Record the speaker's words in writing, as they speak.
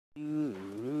Oh,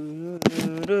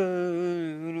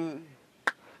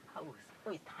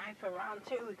 so it's time for round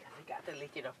 2 because it got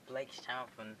deleted off Blake's channel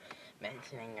from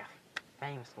mentioning a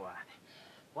famous word.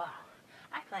 Well,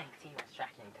 I played T-Rex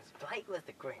tracking because Blake was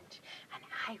the Grinch and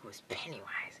I was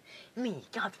Pennywise. Me,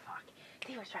 Godfuck.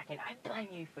 T-Rex tracking, I blame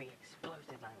you for your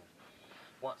explosive language.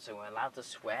 What, so we're allowed to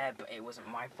swear, but it wasn't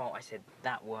my fault I said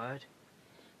that word?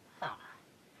 Oh,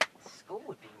 school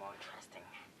would be more interesting.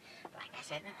 Like I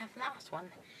said in the last one,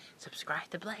 subscribe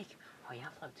to Blake. Oh, you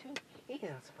upload too. He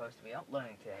isn't supposed to be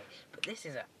uploading today, but this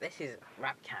is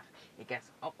Rapcap. It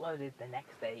gets uploaded the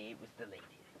next day. It was deleted.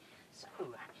 So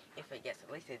if it gets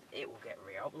deleted, it will get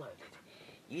re-uploaded.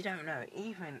 You don't know,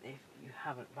 even if you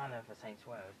haven't banned him for saying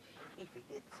swears. If he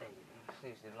did say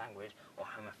inclusive language or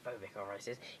homophobic or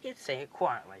racist, he'd say it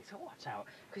quietly. So watch out,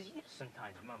 because you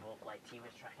sometimes mumble like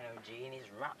trextrackinOG in his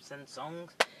raps and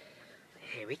songs.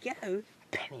 Here we go.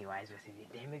 Pennywise versus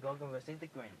the Demogorgon versus the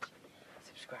Grinch.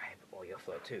 Subscribe or you'll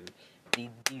float too.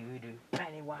 Did-do-do.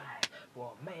 Pennywise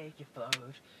will make you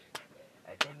float.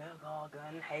 A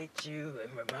Demogorgon hates you in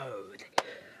remote.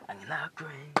 And the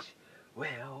Grinch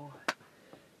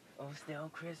will steal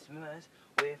Christmas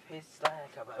with his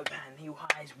slack about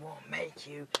Pennywise will make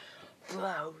you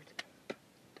float.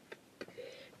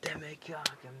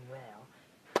 Demogorgon will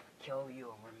kill you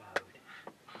in remote.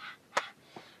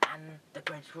 And the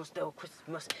Grinch will steal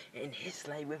Christmas in his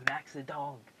sleigh with Max the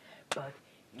dog. But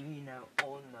you know,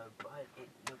 but it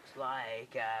looks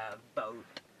like a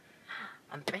boat.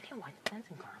 And Pennywise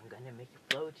dancing car, I'm gonna make it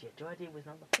float. Your Georgie was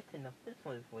not fit enough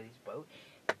for this boat.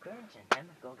 The Grinch and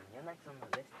Demogorgon, you're next on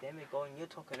the list. Demogorgon, you're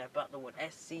talking about the word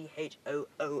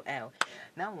SCHOOL.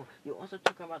 Now, you're also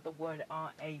talking about the word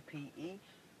RAPE.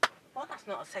 Well, that's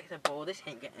not acceptable. This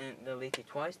ain't getting deleted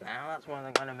twice now. That's why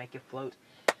they're gonna make it float.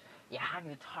 You hang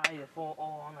the tie for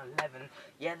all on 11.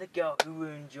 Yeah, the girl who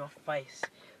ruined your face.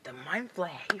 The mind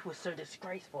flare, he was so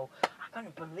disgraceful. I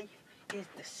couldn't believe his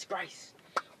disgrace.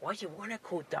 Why do you want to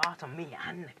call Dart on me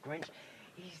and the Grinch?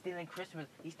 He's stealing Christmas.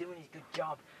 He's doing his good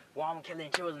job. While I'm killing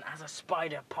children as a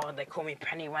spider pod, they call me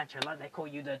Pennywise, like they call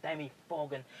you the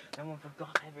Demogorgon. No one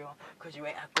forgot everyone, cause you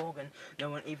ain't a Gorgon. No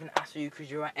one even asked for you, cause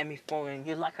you're an Demogorgon.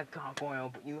 You're like a gargoyle,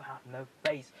 but you have no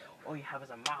face. All you have is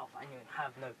a mouth, and you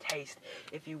have no taste.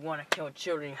 If you want to kill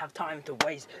children, you have time to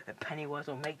waste. And Pennywise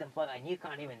will make them float, and you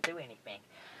can't even do anything.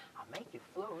 I'll make you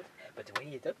float, but the way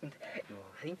you don't, you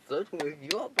will keep floating with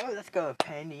your boat. Let's go.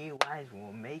 Pennywise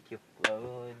will make you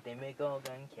float.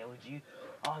 Demogorgon killed you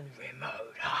on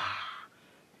remote.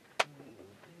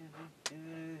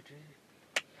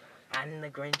 And the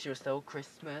Grinch will steal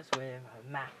Christmas with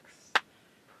Max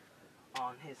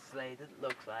on his sleigh that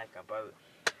looks like a boat.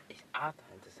 It's our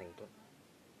time to sing, but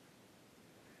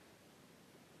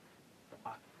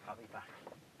I'll be back.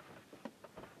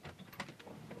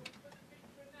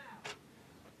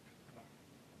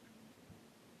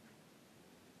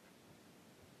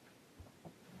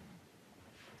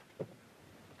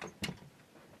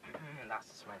 That's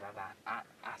just my dad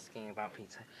asking about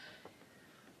pizza.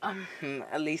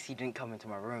 At least he didn't come into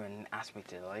my room and ask me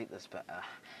to delete this, but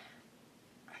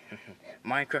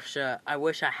Minecraft shirt. I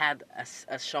wish I had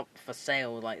a shop for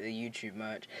sale like the YouTube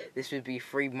merch. This would be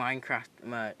free Minecraft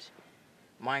merch.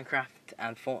 Minecraft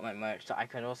and Fortnite merch. So I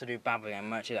could also do Babylon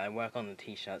merch that I work on the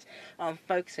t-shirts. I'm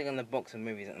focusing on the books and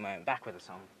movies at the moment. Back with the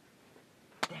song.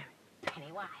 Damn it,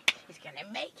 Pennywise is gonna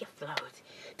make you float.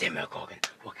 Demogorgon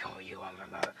will kill you on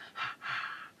remote. Ha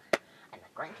ha. And the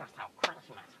Grinch will steal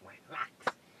Christmas with Max.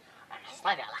 And a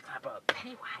slider like a boat.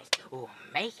 Pennywise will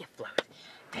make you float.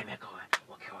 Demogorgon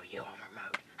will kill you on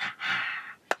remote. Ha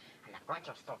ha. And the Grinch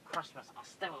will steal Christmas. I'll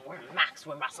steal it with Max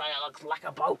when my slider looks like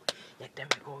a boat. Yeah,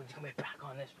 Demogorgon's gonna be back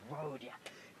on this road, yeah.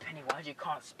 Pennywise, you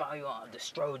can't spell you out of the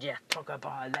strode, yeah. Talk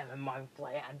about 11 mind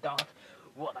flare and dart.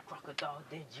 What the crocodile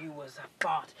did you was a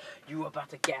fart. You were about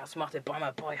to get outsmarted by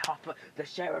my boy Hopper. The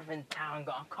sheriff in town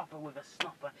got a copper with a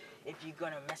snuffer. If you're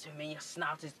gonna mess with me, your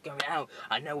snout is going out.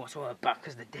 I know what's all about,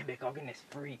 cause the Demogorgon is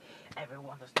free.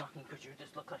 Everyone was knocking cause you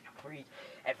just look like a freak.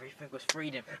 Everything was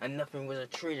freedom and nothing was a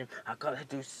treason. I gotta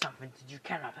do something that you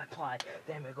cannot apply.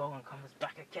 Demogorgon comes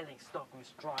back a killing stock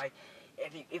who's dry.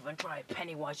 If you even try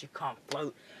Pennywise, you can't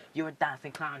float. You're a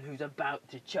dancing clown who's about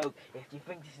to choke. If you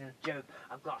think this is a joke,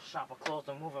 I've got sharper claws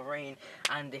than Wolverine.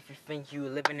 And if you think you're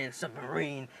living in a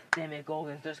submarine,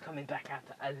 Demogorgon's just coming back out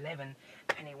to 11.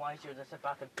 Pennywise, you're just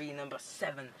about to be number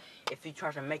 7. If you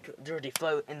try to make a dirty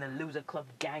float in the loser club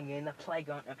gang in the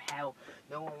playground of hell,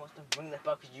 no one wants to bring the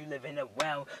bucket, you live in a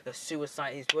well. The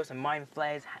suicide is worse than mind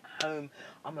flares at home.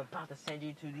 I'm about to send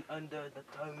you to the under the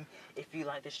dome. If you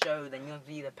like the show, then you'll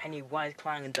be the Pennywise Pennywise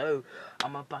clown dough.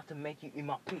 I'm about to make you eat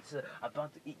my pizza.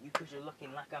 About to eat you cause you're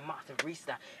looking like a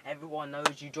masterista. Everyone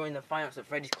knows you join the finals at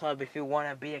Freddy's Club if you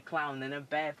wanna be a clown and a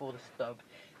bear for the stub.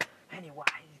 Pennywise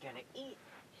is gonna eat.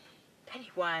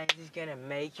 Pennywise is gonna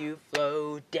make you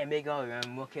flow.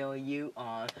 Demogorgon will kill you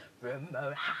on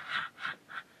remote. Ha ha ha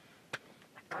ha.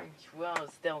 Grinch will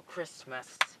steal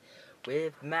Christmas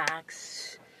with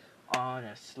Max on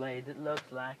a sleigh that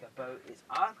looks like a boat. It's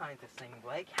our time to sing,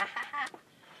 Blake. Ha ha ha.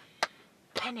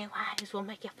 Pennywise will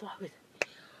make you float.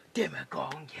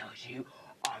 Demogorgon kills you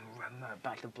on remote.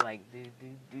 Back to Blake. Do do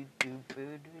do do do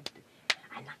do do.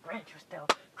 And the Grinch will steal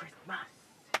Christmas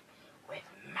with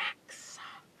Max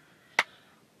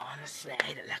on a sleigh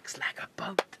that looks like a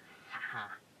boat. Haha.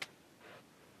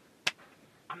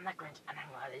 I'm the Grinch and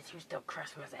I'm like this. You still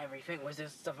Christmas. Everything was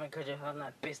just something because you're on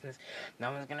that business.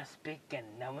 No one's gonna speak and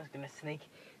no one's gonna sneak.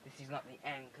 This is not the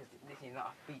end because this is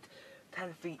not a feat.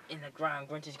 10 feet in the ground,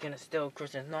 Grinch is gonna steal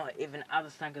Christmas. Not even other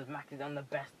because Max is on the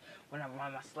best. When I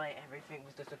rhyme my sleigh, everything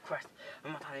was just a crest.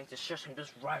 I'm not telling you to shush and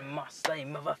just rhyme my sleigh,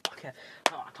 motherfucker.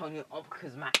 No, I told you up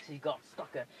because Max, he got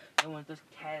stucker. No one just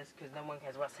cares because no one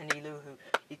cares about Cindy Lou Who.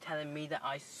 You're telling me that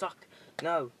I suck?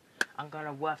 No, I'm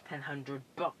gonna worth $1,000.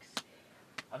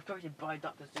 I was created by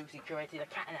Dr. Zeus. He created a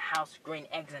cat in a house, green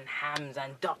eggs and hams,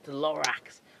 and Dr.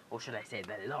 Lorax. Or should I say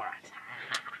the Lorax?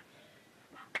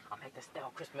 I'll make the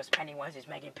stale Christmas. Pennywise is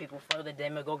making people throw the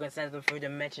Demogorgon, sends them through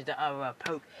dimensions that are a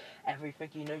poke. Everything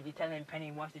you know, you're telling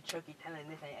Pennywise to choke. You're telling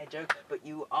this ain't a joke, but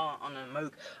you are on a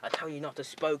moke. I tell you not to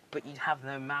spoke, but you have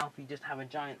no mouth. You just have a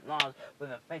giant nose with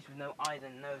a face with no eyes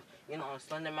and nose. You're not a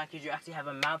slender man because you actually have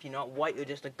a mouth. You're not white, you're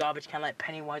just a garbage can like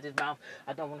Pennywise's mouth.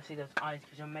 I don't want to see those eyes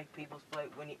because you'll make people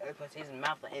float when he opens his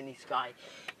mouth in the sky.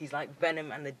 He's like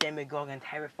Venom and the Demogorgon,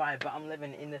 terrified, but I'm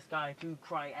living in the sky to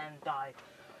cry and die.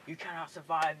 You cannot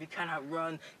survive, you cannot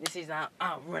run. This is not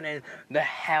outrunning the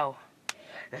hell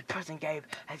that Cousin Gabe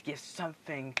has given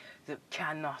something that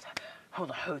cannot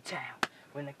hold a hotel.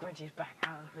 When the Grinch is back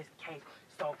out of his cave,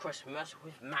 stole Christmas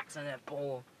with Max and a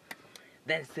ball.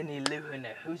 Then Cindy Lou and the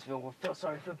Whoville will feel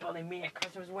sorry for bullying me at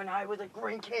Christmas when I was a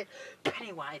green kid.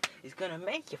 Pennywise is gonna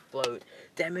make you float.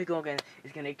 Demogorgon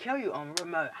is gonna kill you on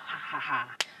remote. Ha ha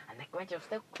ha. And the Grinch will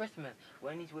steal Christmas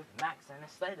when he's with Max and a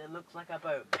sleigh that looks like a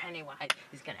boat. Pennywise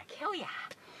is gonna kill ya.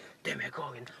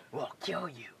 Demogorgon will kill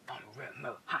you on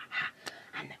remote. Ha ha.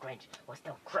 And the Grinch will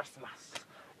steal Christmas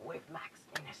with Max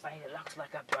in a sleigh that looks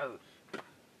like a boat.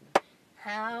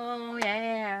 Oh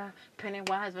yeah,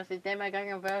 Pennywise versus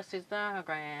Demogorgon versus the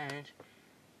Grinch.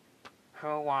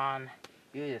 Who won?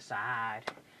 You decide.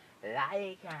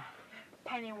 Like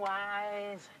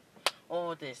Pennywise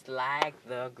or dislike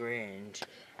the Grinch.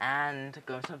 And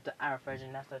goes up to our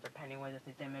version, that's like the Pennywise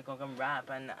versus Demogorgon rap,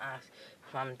 and ask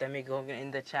from Demogorgon in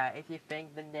the chat if you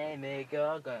think the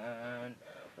Demogorgon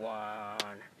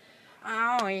won.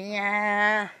 Oh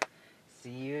yeah,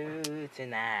 see you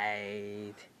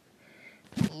tonight.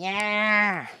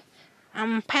 Yeah,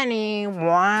 I'm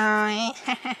Pennywise.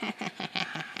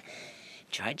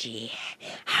 Georgie,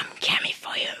 I'm coming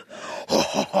for you.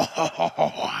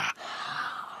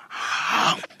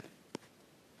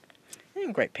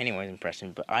 Great Pennywise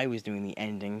impression, but I was doing the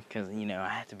ending because, you know, I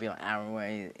had to be like our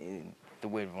way, the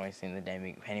weird voice in the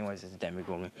Pennywise is a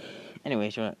Demogorgon. Anyway,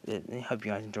 so I hope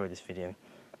you guys enjoyed this video.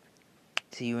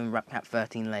 See you in RapCap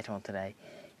 13 later on today.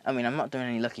 I mean, I'm not doing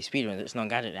any lucky speedruns, it's not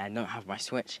gadget, I don't have my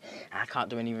Switch, and I can't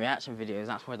do any reaction videos.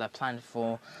 That's what I planned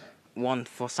for, one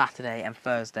for Saturday and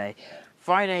Thursday.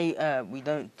 Friday, we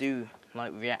don't do,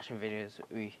 like, reaction videos.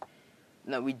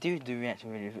 We do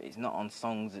reaction videos, but it's not on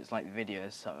songs, it's like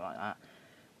videos, something like that.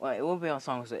 Well, it will be on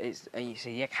songs. It's you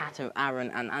see Yakato,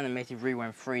 Aaron, and Animated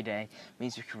Rewind 3-Day.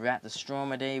 Means we can react to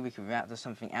Stromedy, we can react to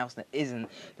something else that isn't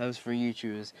those 3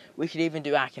 YouTubers. We could even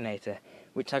do Akinator,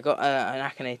 which I got an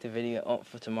Akinator video up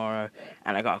for tomorrow,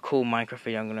 and I got a cool Minecraft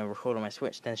video I'm going to record on my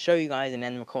Switch, then show you guys, and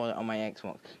then record it on my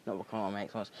Xbox. Not record it on my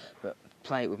Xbox, but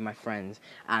play it with my friends,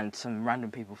 and some random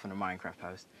people from the Minecraft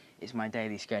post. It's my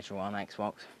daily schedule on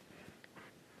Xbox.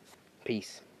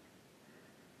 Peace.